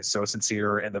beautiful and is so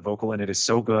sincere, and the vocal in it is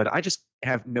so good. I just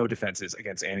have no defenses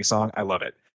against Annie's song. I love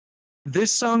it.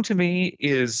 This song to me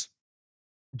is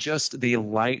just the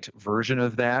light version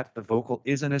of that. The vocal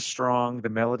isn't as strong. The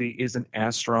melody isn't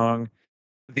as strong.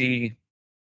 The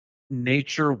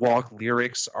nature walk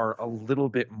lyrics are a little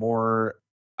bit more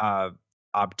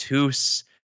obtuse.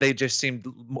 They just seemed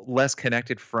less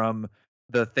connected from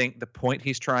the point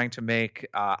he's trying to make.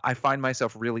 I find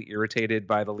myself really irritated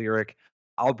by the lyric,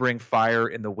 "I'll bring fire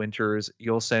in the winters,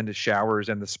 you'll send showers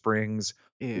in the springs.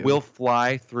 Ew. We'll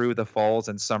fly through the falls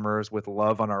and summers with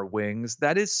love on our wings."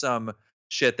 That is some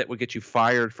shit that would get you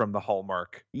fired from the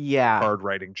Hallmark Yeah, card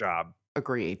writing job.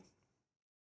 agreed.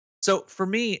 So for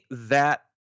me, that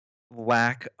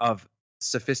lack of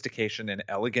sophistication and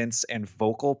elegance and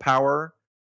vocal power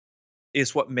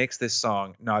is what makes this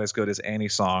song not as good as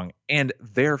Annie's song, and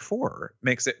therefore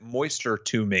makes it moister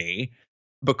to me,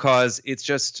 because it's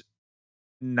just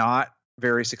not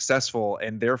very successful,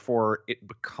 and therefore it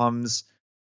becomes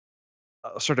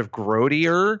sort of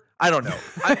grodier. I don't know.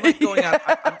 I'm like going out.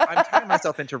 I'm tying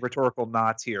myself into rhetorical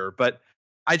knots here, but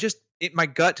my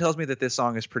gut tells me that this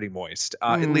song is pretty moist,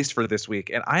 at least for this week,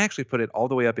 and I actually put it all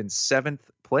the way up in 7th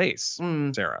place,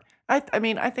 Sarah. I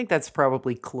mean, I think that's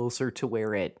probably closer to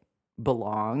where it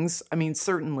belongs. I mean,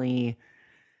 certainly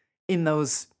in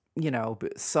those,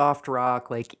 soft rock,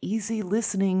 like easy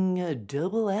listening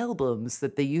double albums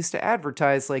that they used to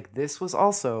advertise, like this was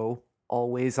also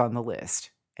always on the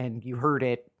list and you heard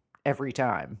it every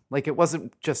time. Like it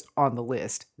wasn't just on the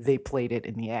list, they played it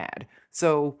in the ad.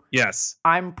 So yes,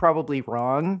 I'm probably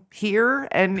wrong here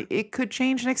and it could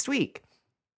change next week.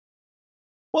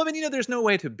 Well, I mean, there's no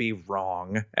way to be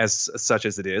wrong as such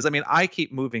as it is. I mean, I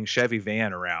keep moving Chevy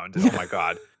Van around. Oh my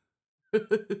God.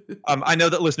 I know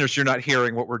that listeners, you're not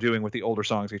hearing what we're doing with the older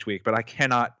songs each week, but I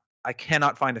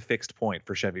cannot find a fixed point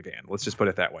for Chevy Van. Let's just put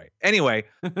it that way. Anyway,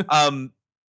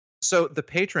 so the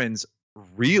patrons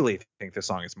really think this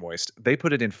song is moist. They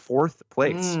put it in 4th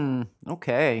place.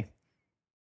 Okay.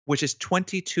 Which is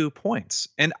 22 points.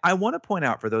 And I want to point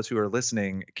out for those who are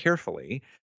listening carefully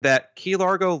that Key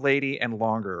Largo, Lady, and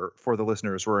Longer for the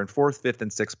listeners were in 4th, 5th,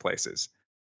 and 6th places.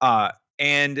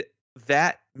 And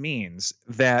that means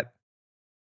that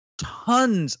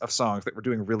tons of songs that were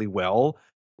doing really well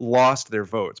lost their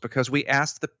votes, because we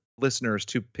asked the listeners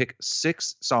to pick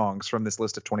 6 songs from this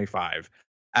list of 25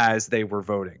 as they were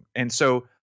voting. And so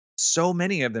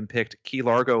many of them picked Key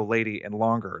Largo, Lady, and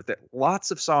Longer that lots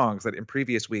of songs that in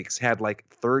previous weeks had like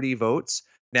 30 votes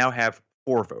now have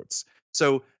 4 votes.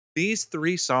 So these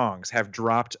 3 songs have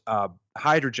dropped a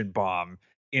hydrogen bomb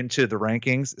into the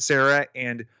rankings, Sarah,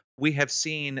 and we have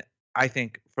seen, I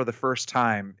think, for the first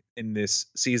time in this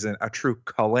season, a true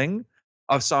culling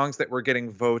of songs that were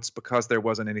getting votes because there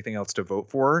wasn't anything else to vote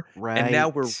for. Right. And now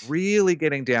we're really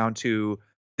getting down to,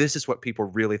 this is what people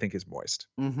really think is moist.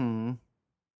 Mm-hmm.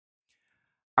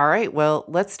 All right, well,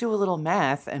 let's do a little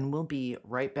math and we'll be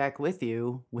right back with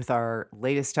you with our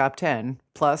latest top 10,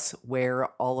 plus where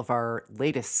all of our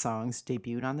latest songs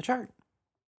debuted on the chart.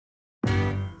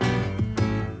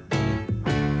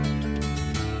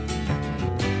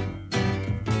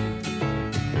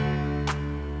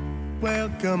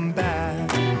 Welcome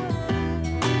back.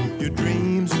 Your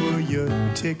dreams were your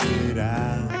ticket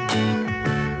out.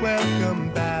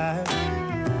 Welcome back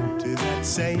to that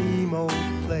same old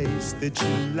place that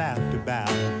you laughed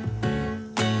about.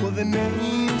 Well, the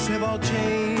names have all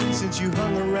changed since you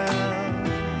hung around,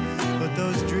 but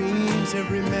those dreams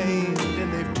have remained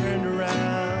and they've turned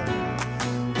around.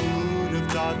 Who'd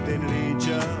have thought they'd lead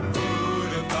you?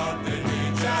 Who'd have thought they'd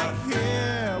lead you? Back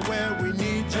here where we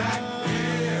need you. Back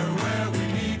here where we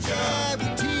need you. Yeah,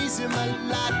 we tease him a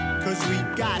lot, 'cause we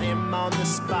got him on the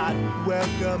spot.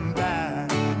 Welcome back.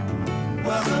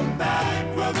 Welcome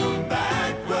back, welcome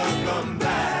back, welcome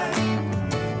back.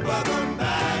 Welcome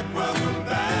back, welcome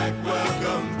back,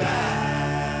 welcome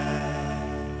back.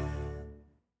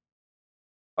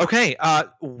 Okay,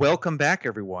 welcome back,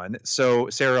 everyone. So,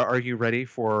 Sarah, are you ready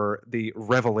for the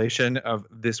revelation of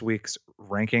this week's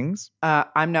rankings?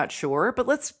 I'm not sure, but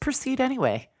let's proceed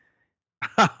anyway.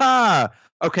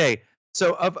 Okay,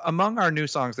 so among our new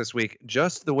songs this week,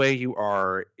 Just the Way You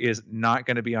Are is not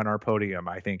going to be on our podium,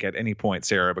 I think, at any point,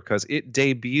 Sarah, because it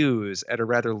debuts at a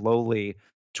rather lowly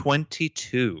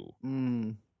 22.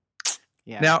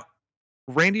 Yeah. Now,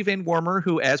 Randy Van Warmer,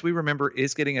 who, as we remember,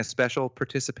 is getting a special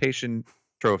participation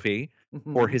trophy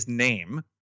for his name,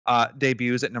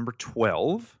 debuts at number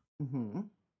 12.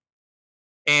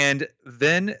 And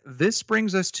then this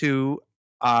brings us to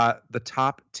the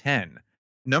top 10.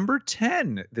 Number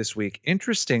 10 this week,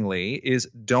 interestingly, is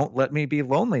Don't Let Me Be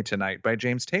Lonely Tonight by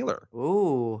James Taylor.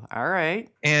 Ooh, all right.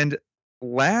 And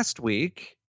last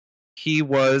week, he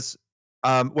was,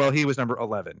 he was number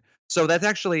 11. So that's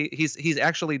actually, he's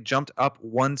actually jumped up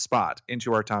 1 spot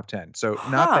into our top 10. So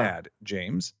not bad,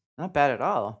 James. Not bad at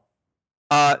all.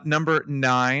 Number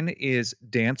 9 is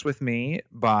Dance With Me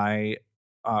by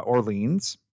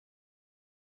Orleans.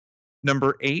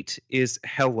 Number 8 is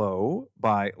Hello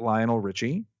by Lionel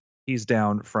Richie. He's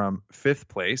down from 5th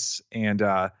place. And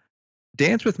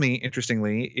Dance With Me,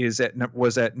 interestingly,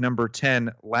 was at number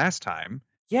 10 last time.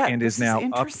 Yeah, and is now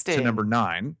up to number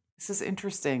 9. This is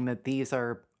interesting that these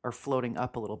are floating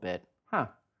up a little bit. Huh.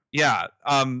 Yeah.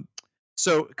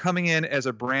 So coming in as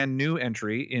a brand new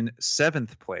entry in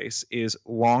 7th place is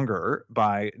Longer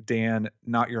by Dan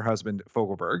Not Your Husband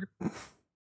Fogelberg.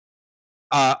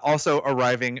 Also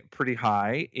arriving pretty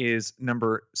high is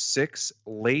number 6,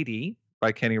 Lady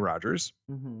by Kenny Rogers.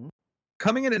 Mm-hmm.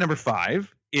 Coming in at number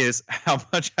 5 is How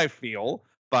Much I Feel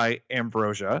by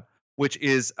Ambrosia, which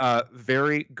is a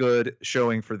very good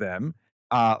showing for them.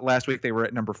 Last week they were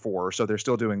at number 4, so they're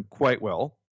still doing quite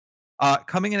well.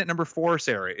 Coming in at number 4,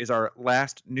 Sarah, is our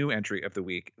last new entry of the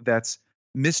week. That's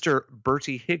Mr.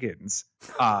 Bertie Higgins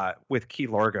with Key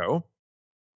Largo.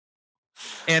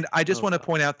 And I just want to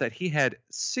point out that he had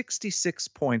 66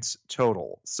 points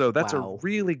total. So that's a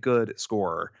really good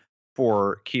score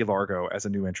for Key Largo as a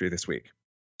new entry this week.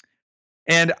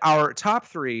 And our top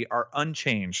 3 are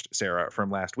unchanged, Sarah,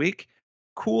 from last week.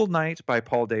 Cool Night by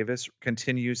Paul Davis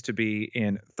continues to be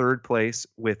in 3rd place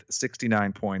with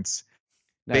 69 points.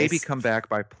 Nice. Baby Come Back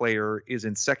by Player is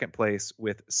in 2nd place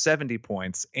with 70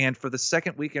 points. And for the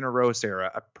 2nd week in a row,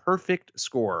 Sarah, a perfect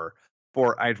score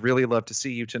for I'd Really Love to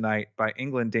See You Tonight by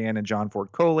England Dan and John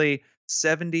Ford Coley,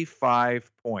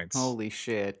 75 points. Holy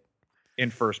shit.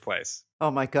 In 1st place.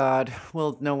 Oh my God.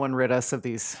 Will no one rid us of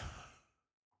these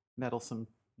meddlesome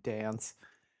Dans?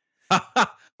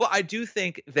 Well, I do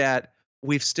think that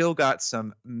we've still got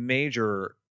some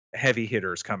major heavy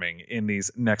hitters coming in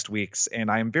these next weeks.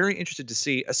 And I am very interested to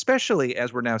see, especially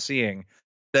as we're now seeing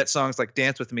that songs like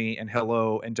Dance With Me and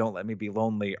Hello and Don't Let Me Be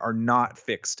Lonely are not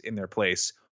fixed in their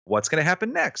place. What's going to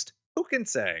happen next? Who can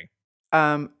say?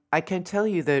 I can tell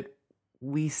you that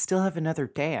we still have another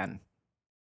Dan.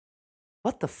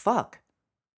 What the fuck?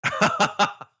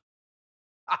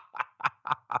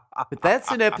 But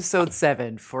that's in episode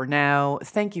 7. For now,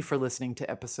 thank you for listening to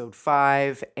episode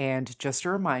 5. And just a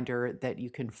reminder that you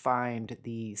can find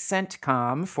the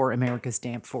CENTCOM for America's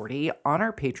Damp 40 on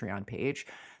our Patreon page.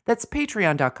 That's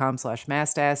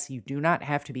patreon.com/mastass. You do not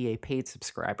have to be a paid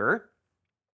subscriber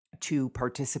to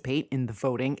participate in the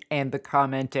voting and the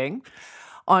commenting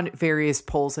on various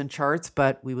polls and charts,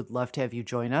 but we would love to have you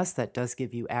join us. That does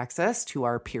give you access to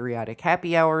our periodic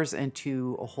happy hours and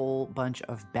to a whole bunch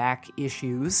of back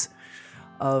issues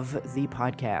of the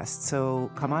podcast.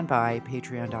 So come on by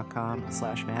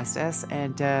patreon.com/mastass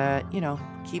and,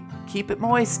 keep it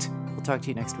moist. We'll talk to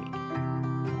you next week.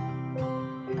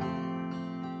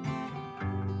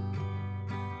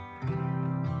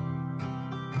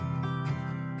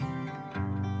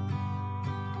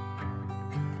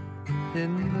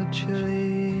 In the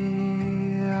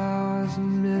chilly hours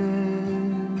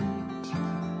amid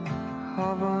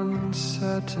of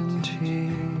uncertainty,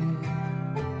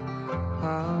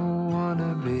 I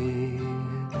wanna be.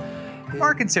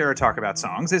 Mark and Sarah Talk About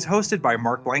Songs is hosted by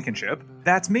Mark Blankenship,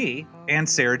 that's me, and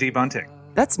Sarah D. Bunting.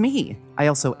 That's me. I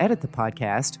also edit the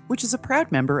podcast, which is a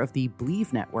proud member of the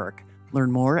Believe Network.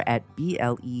 Learn more at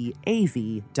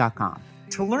BLEAV.com.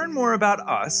 To learn more about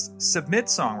us, submit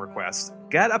song requests,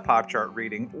 get a pop chart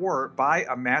reading, or buy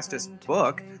a Mastis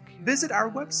book, visit our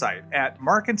website at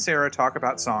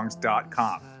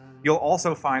markandsarahtalkaboutsongs.com. You'll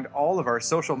also find all of our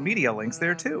social media links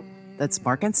there too. That's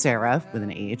Mark and Sarah, with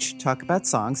an H,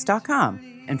 talkaboutsongs.com.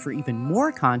 And for even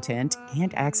more content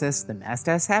and access to the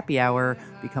Mastass Happy Hour,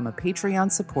 become a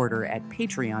Patreon supporter at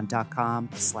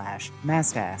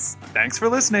patreon.com/mastass. Thanks for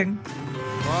listening.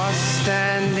 For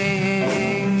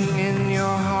standing in your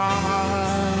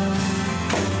heart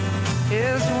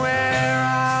is where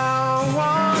I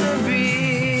wanna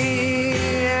be,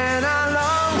 and I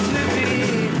long to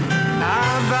be,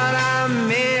 but I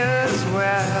may as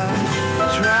well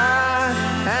try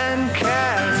and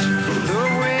catch the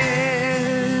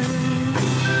wind.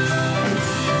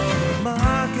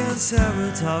 Mark and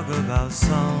Sarah talk about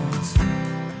songs,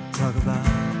 talk about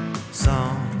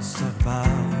songs, talk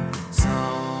about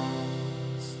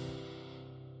songs.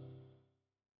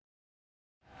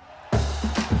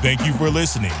 Thank you for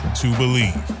listening to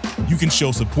Believe. You can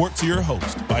show support to your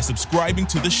host by subscribing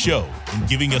to the show and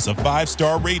giving us a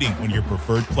 5-star rating on your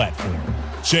preferred platform.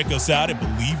 Check us out at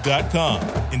Believe.com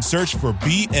and search for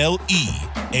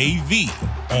BLEAV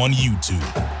on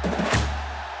YouTube.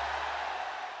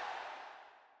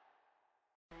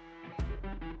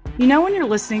 You know when you're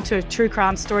listening to a true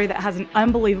crime story that has an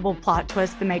unbelievable plot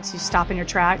twist that makes you stop in your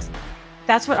tracks?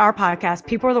 That's what our podcast,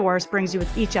 People Are the Worst, brings you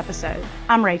with each episode.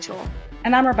 I'm Rachel.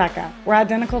 And I'm Rebecca. We're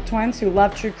identical twins who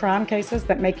love true crime cases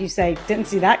that make you say, didn't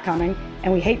see that coming,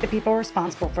 and we hate the people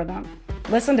responsible for them.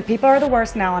 Listen to People Are the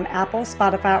Worst now on Apple,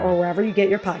 Spotify, or wherever you get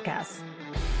your podcasts.